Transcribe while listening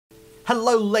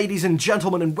Hello ladies and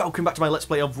gentlemen, and welcome back to my Let's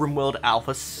Play of RimWorld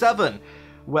Alpha 7,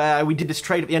 where we did this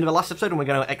trade at the end of the last episode and we're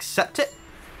going to accept it.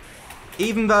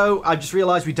 Even though I just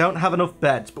realised we don't have enough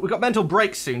beds, but we've got mental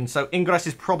breaks soon, so Ingress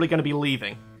is probably going to be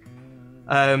leaving.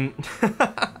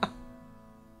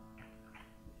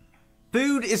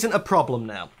 Food isn't a problem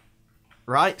now,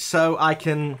 right? So I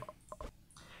can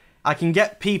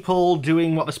get people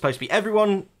doing what they're supposed to be.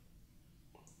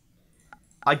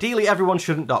 Ideally everyone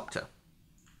shouldn't doctor.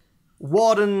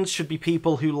 Wardens should be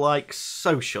people who like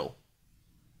social.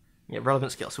 Yeah,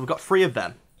 relevant skills. So we've got 3 of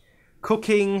them.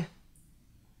 Cooking.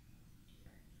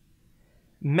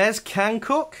 Mez can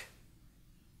cook.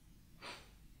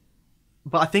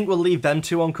 But I think we'll leave them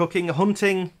 2 on cooking.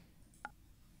 Hunting,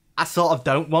 I sort of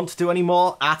don't want to do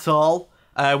anymore at all.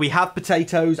 We have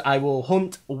potatoes. I will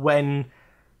hunt when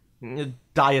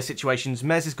dire situations.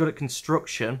 Mez is good at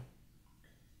construction.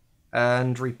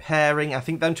 And repairing, I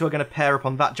think them 2 are going to pair up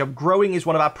on that job. Growing is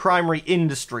one of our primary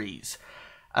industries.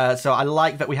 So I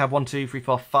like that we have 1, 2, 3,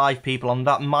 4, 5 people on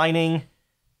that. Mining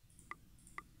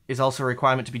is also a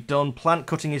requirement to be done. Plant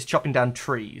cutting is chopping down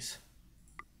trees.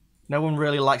 No one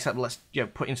really likes that, but let's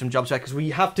put in some jobs there, because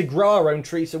we have to grow our own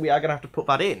trees, so we are going to have to put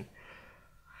that in.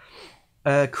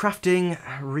 Crafting,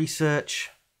 research,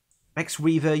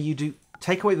 X-Weaver, you do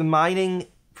take away the mining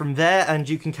from there, and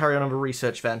you can carry on the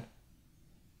research then.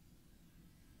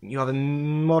 You have a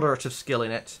moderate of skill in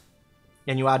it,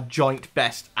 and you are joint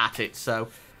best at it, so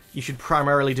you should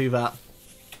primarily do that.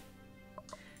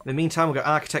 In the meantime, we've got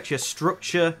architecture,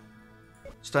 structure,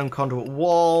 stone conduit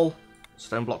wall,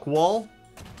 stone block wall,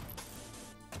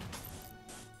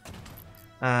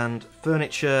 and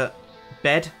furniture,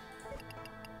 bed.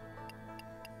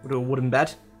 We'll do a wooden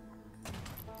bed,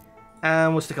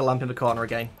 and we'll stick a lamp in the corner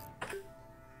again.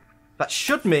 That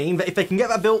should mean that if they can get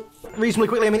that built reasonably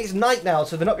quickly, I mean, it's night now,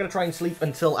 so they're not going to try and sleep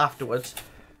until afterwards.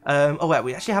 Oh, wait,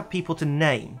 we actually have people to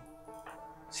name.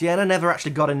 Sienna never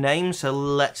actually got a name, so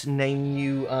let's name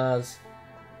you as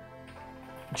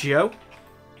Joe.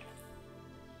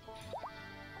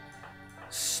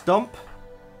 Stomp.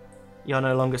 You're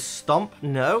no longer Stomp.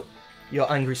 No.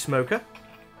 You're Angry Smoker.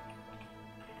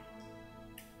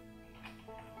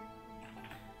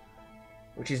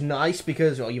 Which is nice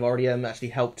because, well, you've already actually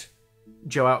helped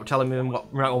Joe out, telling him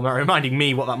reminding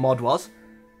me what that mod was.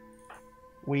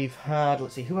 We've had,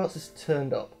 let's see, who else has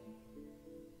turned up?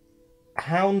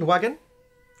 Hound Wagon.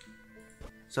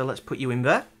 So let's put you in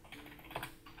there.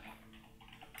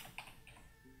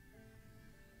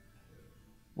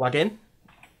 Wagon.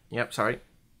 Yep, sorry.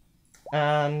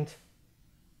 And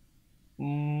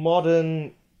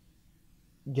Modern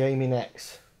Gaming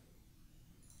X.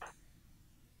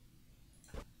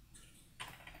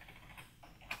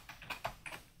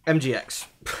 MGX.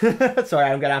 Sorry,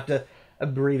 I'm going to have to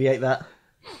abbreviate that.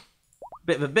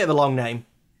 Bit of a long name.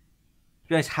 To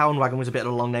be honest, Houndwagon was a bit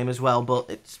of a long name as well, but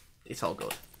it's all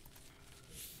good.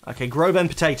 Okay, grow them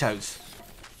potatoes.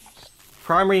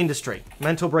 Primary industry.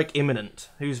 Mental break imminent.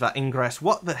 Who's that? Ingress.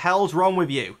 What the hell's wrong with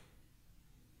you?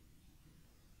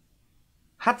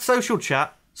 Had social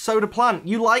chat. Sowed a plant.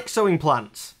 You like sowing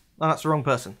plants. Oh, that's the wrong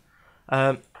person.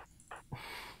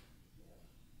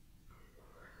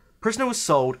 Prisoner was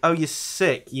sold. Oh, you're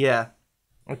sick. Yeah.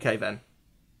 Okay, then.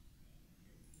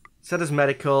 Set as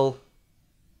medical.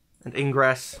 And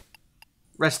ingress.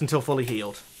 Rest until fully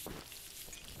healed.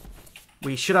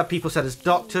 We should have people set as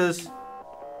doctors.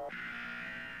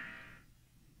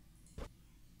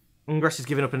 Ingress is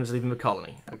giving up and is leaving the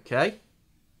colony. Okay.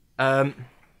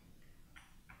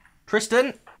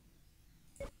 Tristan.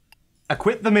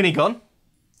 Equip the minigun.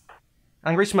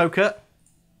 Angry Smoker.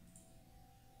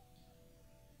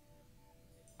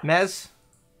 Mez.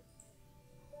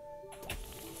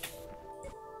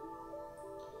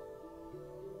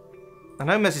 I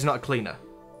know Mez is not a cleaner.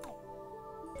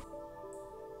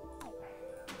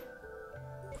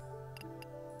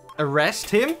 Arrest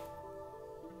him.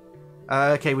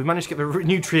 Okay, we managed to get the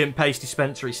nutrient paste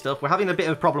dispensary stuff. We're having a bit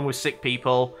of a problem with sick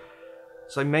people.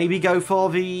 So maybe go for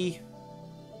the...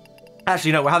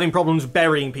 Actually, no, we're having problems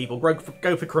burying people.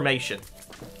 Go for cremation.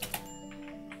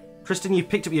 Tristan, you've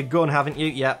picked up your gun, haven't you?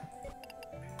 Yep.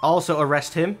 Also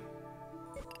arrest him.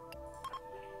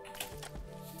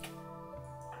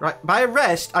 Right, by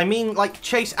arrest, I mean, like,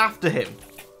 chase after him.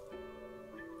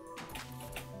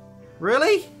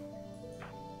 Really?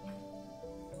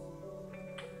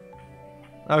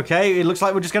 Okay, it looks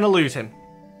like we're just going to lose him.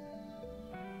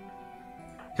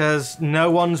 Because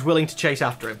no one's willing to chase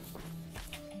after him.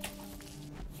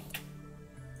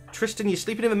 Tristan, you're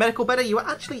sleeping in the medical bed? Are you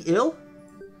actually ill?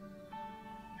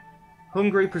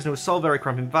 Hungry, prisoner was sold, very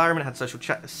cramped environment, had social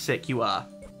chat. Sick, you are.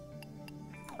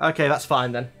 Okay, that's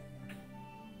fine then.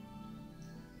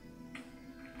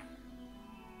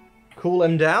 Cool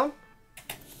them down.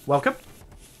 Welcome.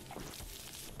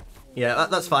 Yeah,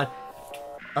 that's fine.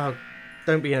 Oh,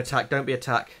 don't be an attack. Don't be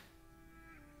attack.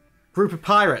 Group of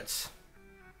pirates.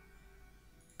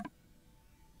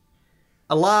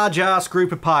 A large-ass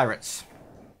group of pirates.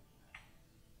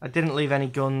 I didn't leave any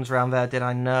guns around there, did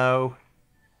I? No.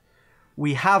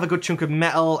 We have a good chunk of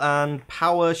metal, and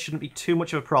power shouldn't be too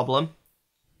much of a problem.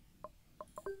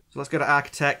 So let's go to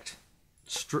architect.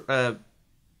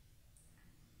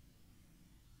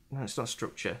 No, it's not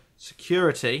structure.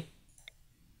 Security.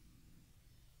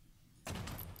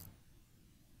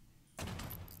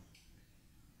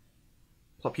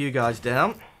 Plop you guys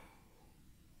down.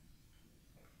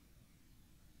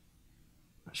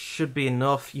 That should be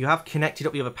enough. You have connected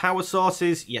up the other power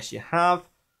sources. Yes, you have.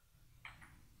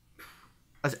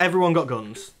 Has everyone got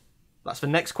guns? That's the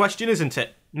next question, isn't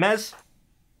it? Mez?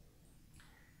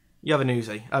 You have an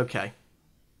Uzi. Okay.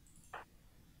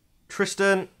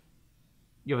 Tristan,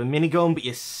 you have a minigun, but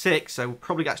you're sick, so we're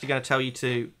probably actually going to tell you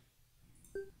to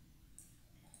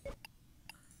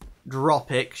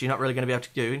drop it, because you're not really going to be able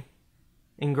to do it.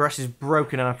 Ingress is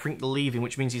broken, and I think they're leaving,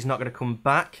 which means he's not going to come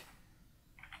back.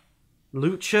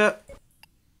 Lucha,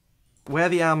 wear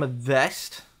the armor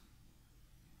vest.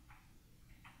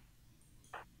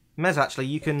 Mez, actually,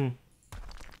 you can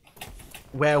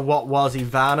wear what was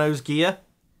Ivano's gear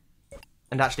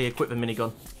and actually equip the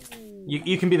minigun.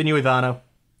 You can be the new Ivano.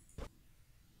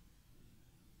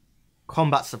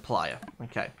 Combat supplier.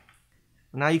 Okay.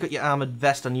 Now you've got your armored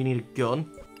vest on, you need a gun.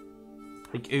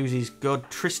 Big Uzi's good.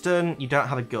 Tristan, you don't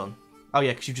have a gun. Oh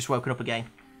yeah, because you've just woken up again.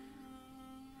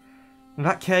 In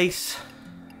that case,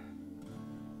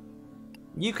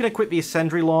 you can equip the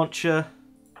incendiary launcher.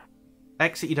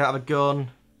 Exit, you don't have a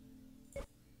gun.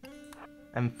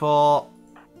 M4.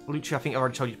 Lucia, I think I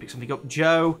already told you to pick something up.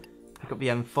 Joe, pick up the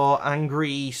M4.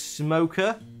 Angry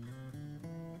Smoker.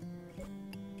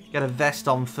 Get a vest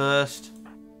on first.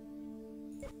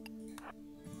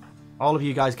 All of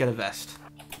you guys get a vest.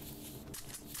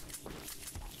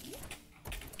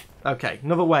 Okay,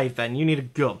 another wave then. You need a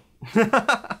gun.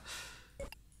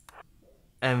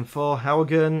 M4,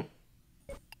 Haugen.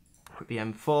 Put the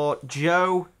M4.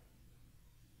 Joe,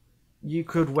 you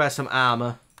could wear some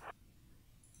armor.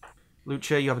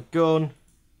 Lucia, you have a gun.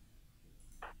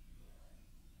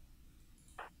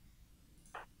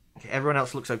 Okay, everyone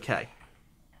else looks okay.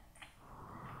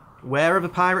 Where are the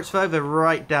pirates, though? They're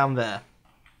right down there.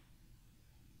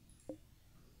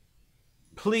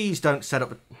 Please don't set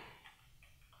up...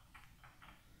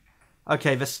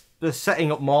 Okay, they're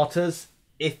setting up mortars.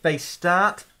 If they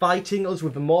start fighting us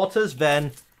with the mortars,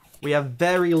 then we have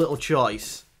very little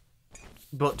choice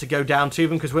but to go down to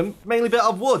them, because we're mainly built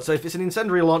of wood, so if it's an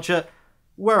incendiary launcher,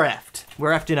 we're effed.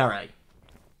 We're effed in our A.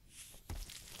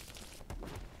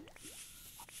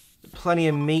 Plenty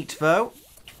of meat, though.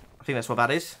 I think that's what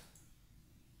that is.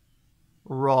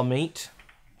 Raw meat.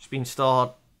 It's been stored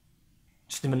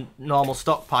just in a normal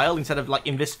stockpile instead of like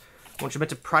in this. Once you're meant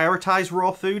to prioritise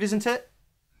raw food, isn't it?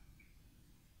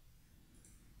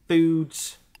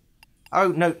 Foods. Oh,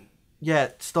 no.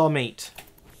 Yeah, store meat.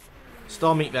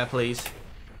 Store meat there, please.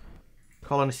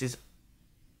 Colonists is...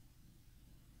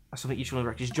 That's something you should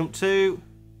recognize. Jump to...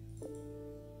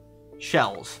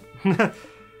 Shells.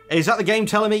 Is that the game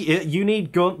telling me you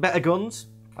need better guns?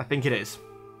 I think it is.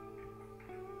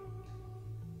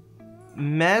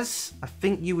 Mez, I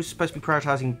think you were supposed to be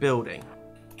prioritising building.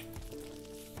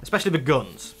 Especially the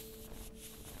guns.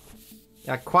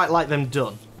 Yeah, I quite like them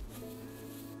done.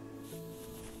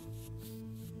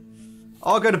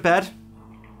 I'll go to bed.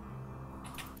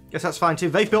 Guess that's fine too.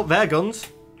 They've built their guns.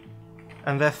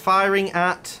 And they're firing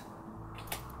at...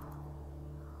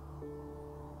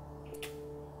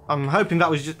 I'm hoping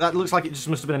that was just... That looks like it just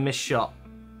must have been a missed shot.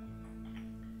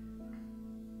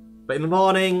 But in the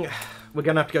morning, we're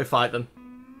going to have to go fight them.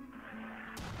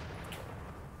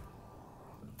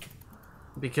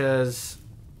 Because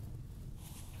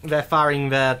they're firing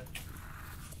their...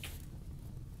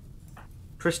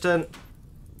 Tristan.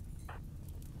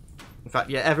 In fact,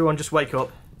 yeah, everyone just wake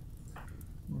up.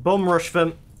 Bum rush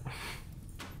them.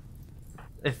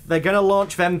 If they're going to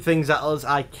launch them things at us,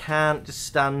 I can't just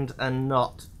stand and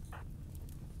not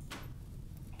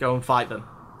go and fight them.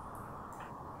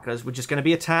 Because we're just going to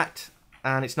be attacked,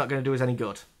 and it's not going to do us any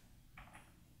good.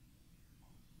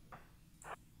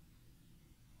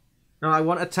 No, I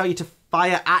want to tell you to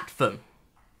fire at them,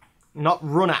 not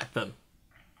run at them.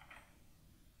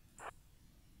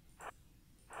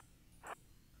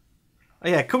 Oh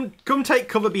yeah, come take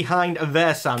cover behind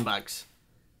their sandbags.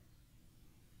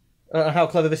 I don't know how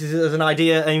clever this is as an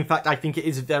idea. In fact, I think it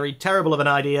is very terrible of an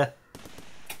idea.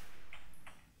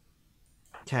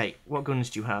 Okay, what guns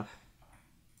do you have?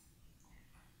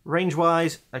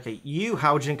 Range-wise, okay, you,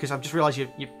 Howden, because I've just realised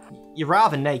you're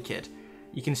rather naked.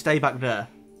 You can stay back there.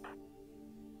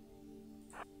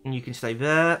 And you can stay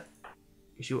there.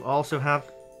 Because you also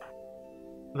have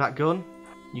that gun.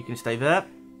 You can stay there.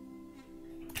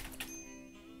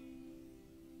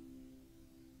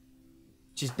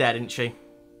 She's dead, isn't she?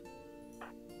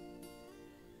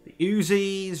 The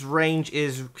Uzi's range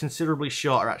is considerably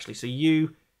shorter, actually. So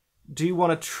you do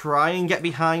want to try and get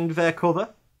behind their cover.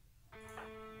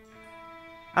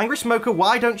 Angry Smoker,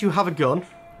 why don't you have a gun?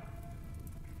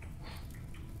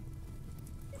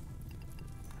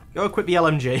 Go equip the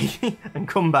LMG and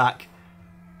come back.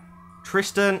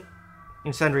 Tristan,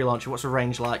 Incendiary Launcher, what's the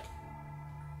range like?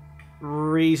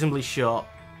 Reasonably short.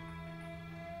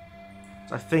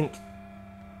 So I think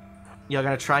you're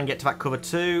going to try and get to that cover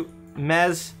too.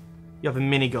 Mez, you have a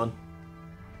minigun.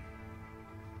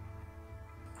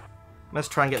 Let's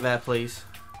try and get there, please.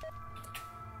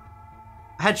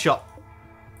 Headshot.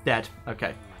 Dead.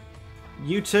 Okay.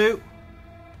 You two.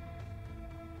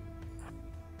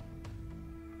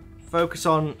 Focus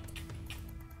on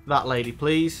that lady,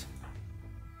 please.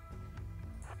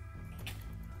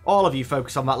 All of you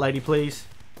focus on that lady, please.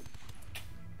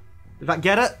 Did that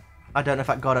get it? I don't know if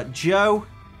that got it. Joe.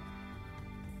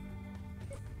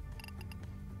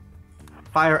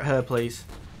 Fire at her, please.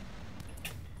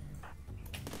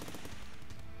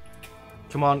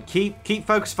 Come on, keep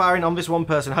focus firing on this one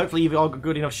person. Hopefully you've all got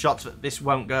good enough shots that this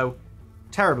won't go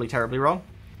terribly, terribly wrong.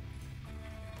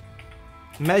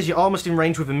 Mez, you're almost in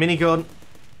range with a minigun.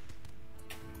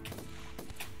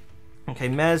 Okay,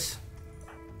 Mez.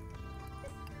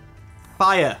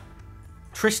 Fire.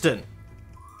 Tristan.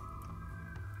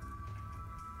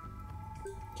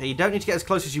 Okay, you don't need to get as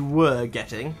close as you were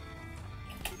getting.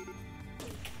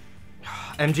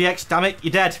 MGX, damn it,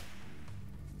 you're dead.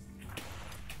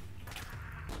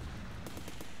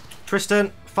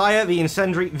 Tristan, fire the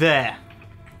incendiary there.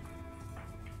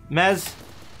 Mez,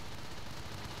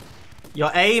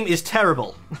 your aim is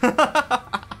terrible.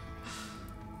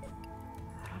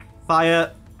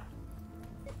 Fire.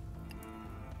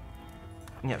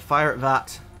 Yeah, fire at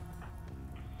that.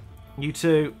 You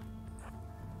two.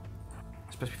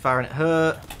 Supposed to be firing at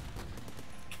her.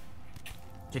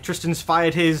 Okay, Tristan's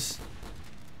fired his.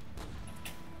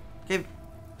 Okay,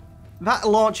 that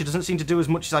launcher doesn't seem to do as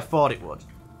much as I thought it would.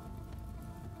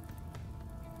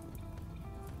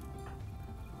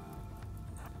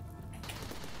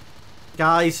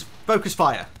 Guys, focus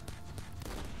fire.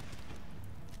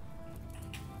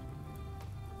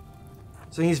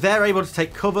 So he's there able to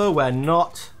take cover where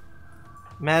not.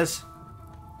 Mez.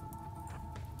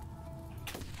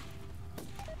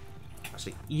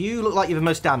 Actually, you look like you're the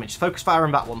most damaged. Focus fire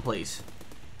on that one, please.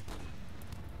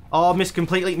 Oh, missed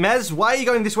completely. Mez, why are you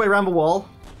going this way around the wall?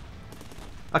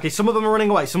 Okay, some of them are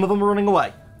running away. Some of them are running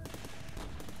away.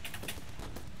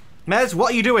 Mez,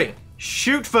 what are you doing?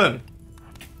 Shoot them.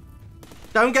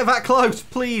 Don't get that close.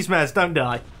 Please, Mez, don't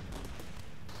die.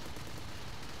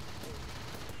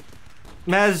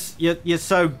 Mez, you're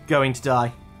so going to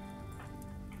die.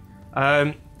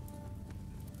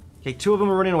 Okay, two of them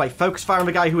are running away. Focus fire on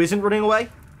the guy who isn't running away.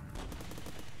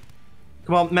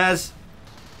 Come on, Mez.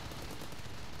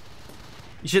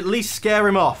 You should at least scare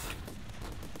him off.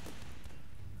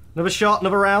 Another shot,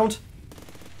 another round.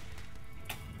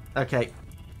 Okay.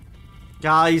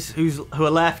 Guys who are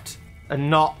left are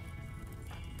not,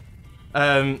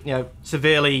 you know,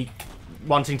 severely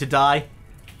wanting to die.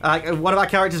 One of our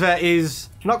characters there is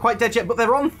not quite dead yet, but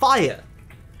they're on fire.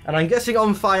 And I'm guessing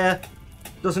on fire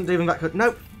doesn't do them that good.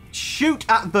 Nope. Shoot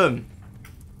at them.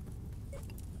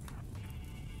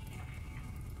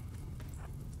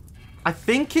 I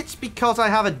think it's because I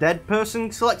have a dead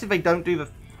person selected. They don't do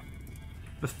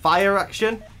the fire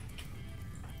action.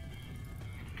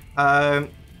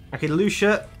 Okay,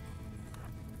 Lucia.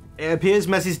 It appears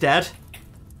Mez is dead.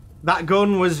 That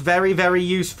gun was very, very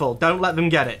useful. Don't let them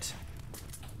get it.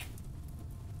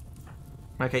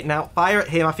 Okay, now fire at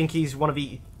him. I think he's one of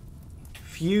the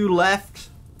few left.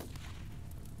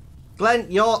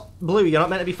 Glenn, you're blue. You're not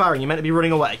meant to be firing. You're meant to be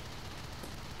running away.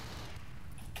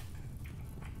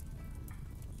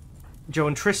 Joe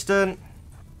and Tristan.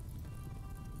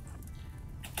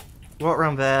 Walk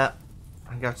around there.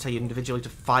 I'm going to tell you individually to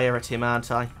fire at him,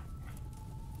 aren't I?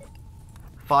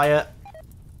 Fire.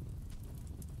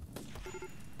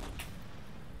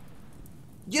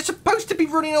 You're supposed to be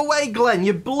running away, Glenn.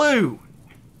 You're blue.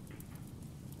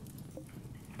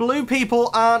 Blue people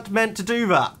aren't meant to do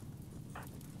that.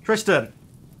 Tristan.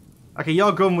 Okay,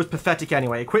 your gun was pathetic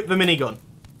anyway. Equip the minigun.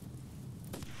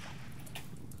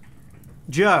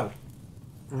 Joe.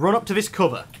 Run up to this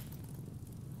cover.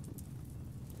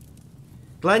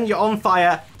 Glenn, you're on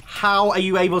fire. How are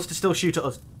you able to still shoot at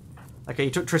us? Okay, you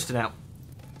took Tristan out.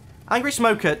 Angry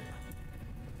Smoker.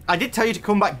 I did tell you to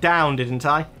come back down, didn't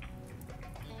I?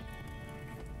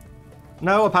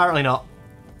 No, apparently not.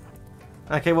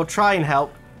 Okay, we'll try and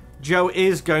help. Joe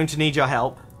is going to need your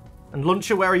help. And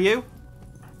Luncher, where are you?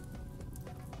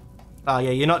 Oh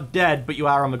yeah, you're not dead, but you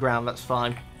are on the ground. That's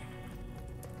fine.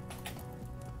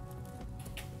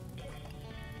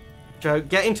 Joe,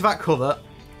 get into that cover.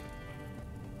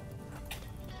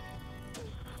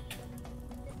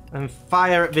 And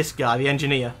fire at this guy, the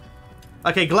engineer.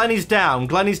 Okay, Glenn is down.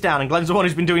 Glenn is down, and Glenn's the one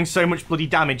who's been doing so much bloody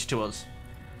damage to us.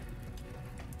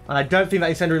 And I don't think that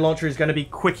incendiary launcher is going to be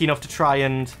quick enough to try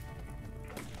and...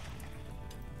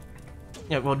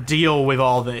 yeah, well, deal with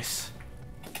all this.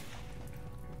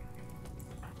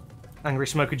 Angry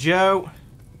Smoker Joe.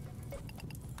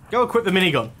 Go equip the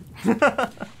minigun.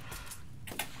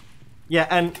 Yeah,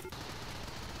 and...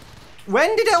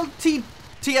 when did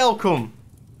LTTL come?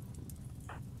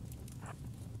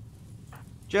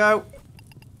 Joe.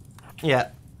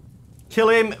 Yeah. Kill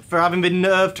him for having the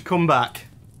nerve to come back.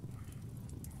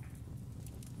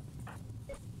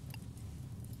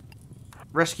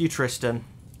 Rescue Tristan.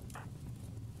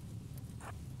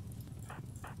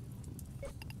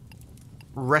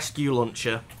 Rescue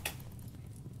Luncher.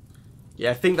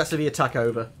 Yeah, I think that's the attack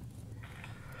over.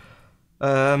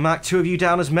 Mark 2 of you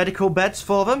down as medical beds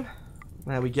for them.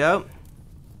 There we go.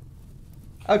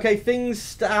 Okay, things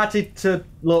started to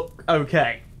look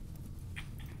okay.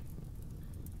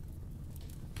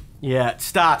 Yeah, it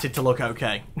started to look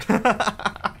okay.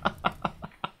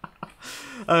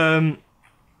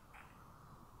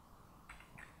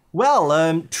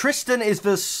 Well, Tristan is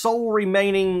the sole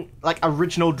remaining, like,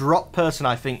 original drop person,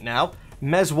 I think, now.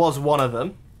 Mez was one of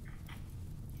them.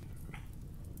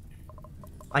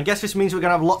 I guess this means we're going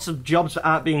to have lots of jobs that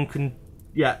aren't being...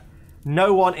 yeah.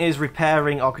 No one is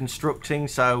repairing or constructing,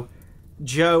 so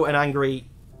Joe and Angry,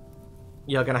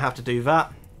 you're going to have to do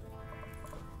that.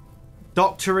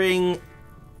 Doctoring,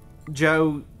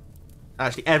 Joe...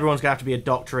 actually, everyone's going to have to be a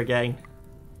doctor again.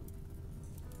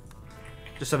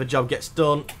 Just so the job gets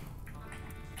done.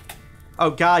 Oh,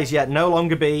 guys, yeah, no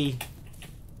longer be...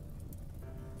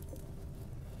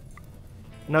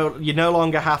 no, you no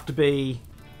longer have to be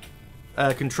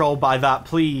controlled by that.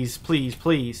 Please, please,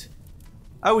 please.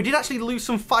 Oh, we did actually lose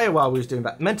some fire while we was doing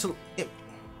that. Mental...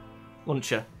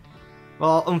 Luncher.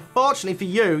 Well, unfortunately for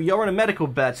you, you're in a medical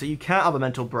bed, so you can't have a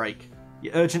mental break.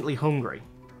 You're urgently hungry.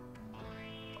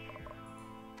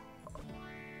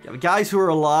 Yeah, the guys who are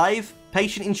alive,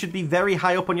 patienting should be very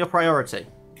high up on your priority.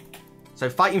 So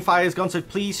fighting fire is gone, so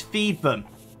please feed them.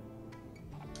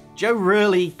 Joe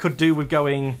really could do with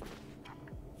going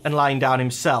and lying down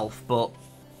himself, but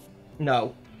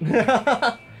no.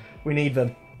 We need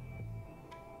them.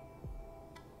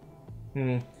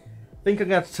 I think I'm going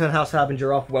to have to turn House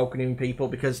Harbinger off welcoming people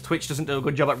because Twitch doesn't do a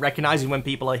good job at recognising when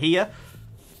people are here.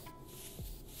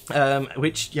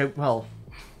 Which, you know, well,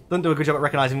 doesn't do a good job at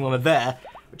recognising when they're there,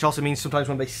 which also means sometimes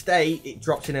when they stay, it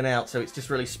drops in and out, so it's just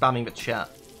really spamming the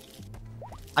chat.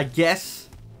 I guess.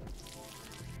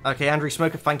 Okay, Andrew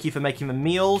Smoker, thank you for making the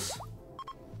meals.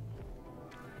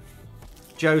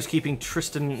 Joe's keeping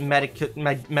Tristan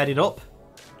medded up.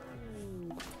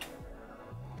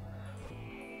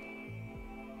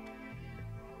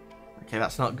 Okay,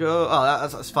 that's not good. Oh,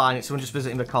 that's fine. It's someone just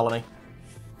visiting the colony.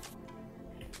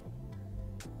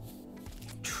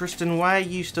 Tristan, why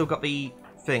you still got the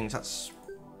things? That's...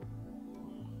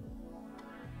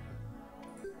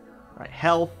 right,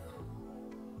 health.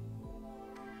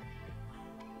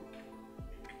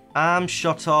 Arm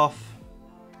shot off.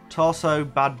 Torso,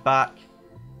 bad back.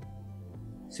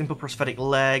 Simple prosthetic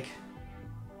leg.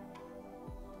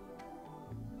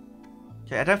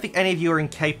 Okay, I don't think any of you are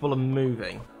incapable of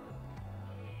moving.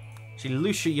 Actually,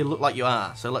 Lucia, you look like you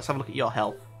are, so let's have a look at your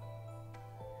health.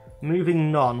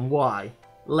 Moving none, why?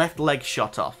 Left leg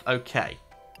shot off, okay.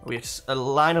 We have a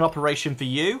line of operation for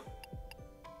you.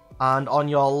 And on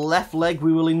your left leg,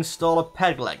 we will install a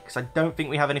peg leg, because I don't think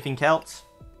we have anything else.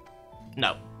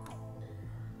 No.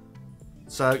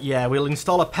 So, yeah, we'll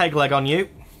install a peg leg on you.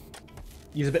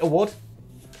 Use a bit of wood.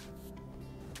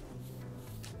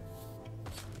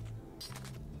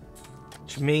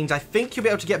 Which means I think you'll be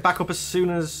able to get back up as soon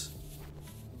as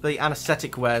the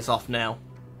anesthetic wears off now.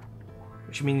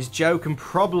 Which means Joe can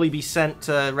probably be sent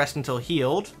to rest until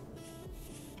healed.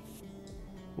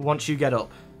 Once you get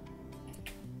up.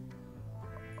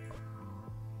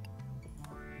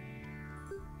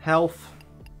 Health.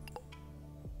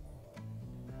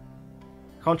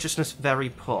 Consciousness very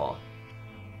poor.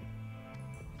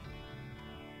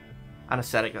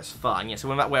 Anesthetic, that's fine. Yeah, so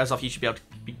when that wears off, you should be able to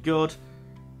be good.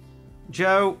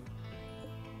 Joe,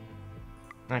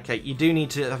 Okay, you do need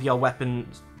to have your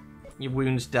weapons, your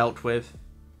wounds dealt with.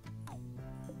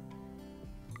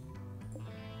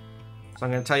 So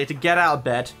I'm going to tell you to get out of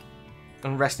bed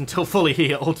and rest until fully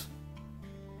healed.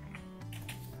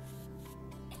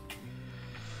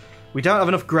 We don't have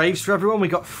enough graves for everyone. We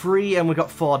got 3 and we got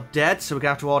 4 dead, so we're going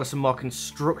to have to order some more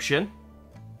construction.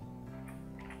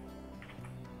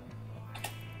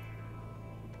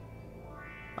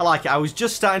 I like it. I was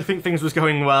just starting to think things was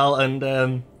going well,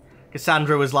 and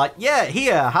Cassandra was like, yeah,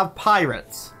 here, have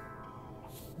pirates.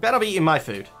 Better be eating my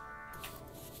food.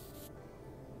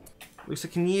 Lisa,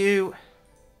 can you...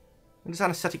 When does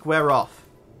anesthetic wear off?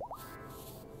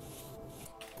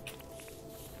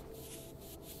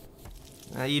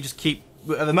 You just keep...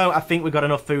 At the moment, I think we've got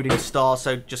enough food in store,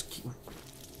 so just keep...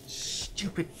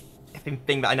 Stupid effing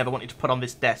thing that I never wanted to put on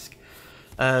this desk.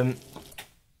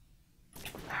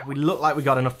 We look like we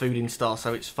got enough food in store,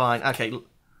 so it's fine. Okay,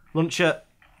 Luncher.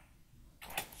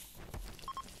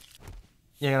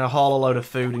 You're going to haul a load of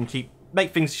food and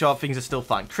make things sure things are still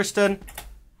fine. Tristan,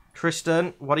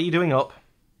 what are you doing up?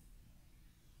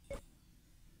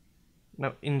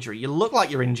 No, injury. You look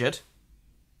like you're injured.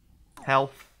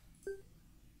 Health.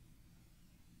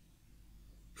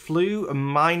 Flu, a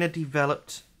minor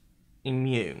developed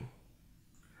immune.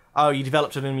 Oh, you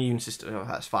developed an immune system. Oh,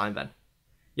 that's fine then.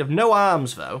 You have no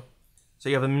arms, though, so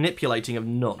you have a manipulating of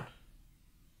none.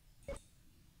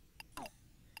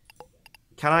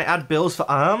 Can I add bills for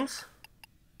arms?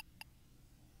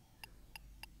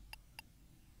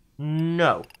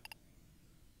 No.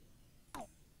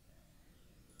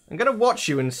 I'm going to watch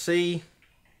you and see...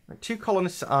 2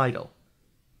 colonists are idle.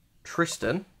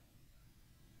 Tristan.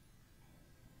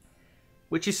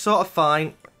 Which is sort of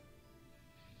fine.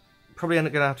 Probably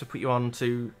going to have to put you on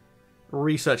to...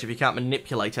 research if you can't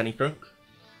manipulate anything.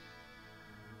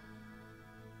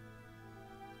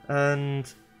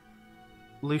 And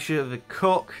Lucia the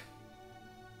cook.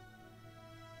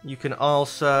 You can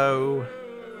also...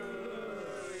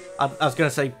 I was going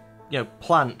to say, you know,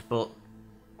 plant, but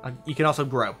you can also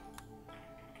grow.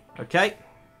 Okay?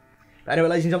 But anyway,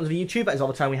 ladies and gentlemen of YouTube, that is all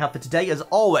the time we have for today. As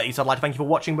always, I'd like to thank you for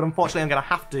watching, but unfortunately I'm going to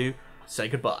have to say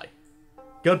goodbye.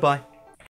 Goodbye.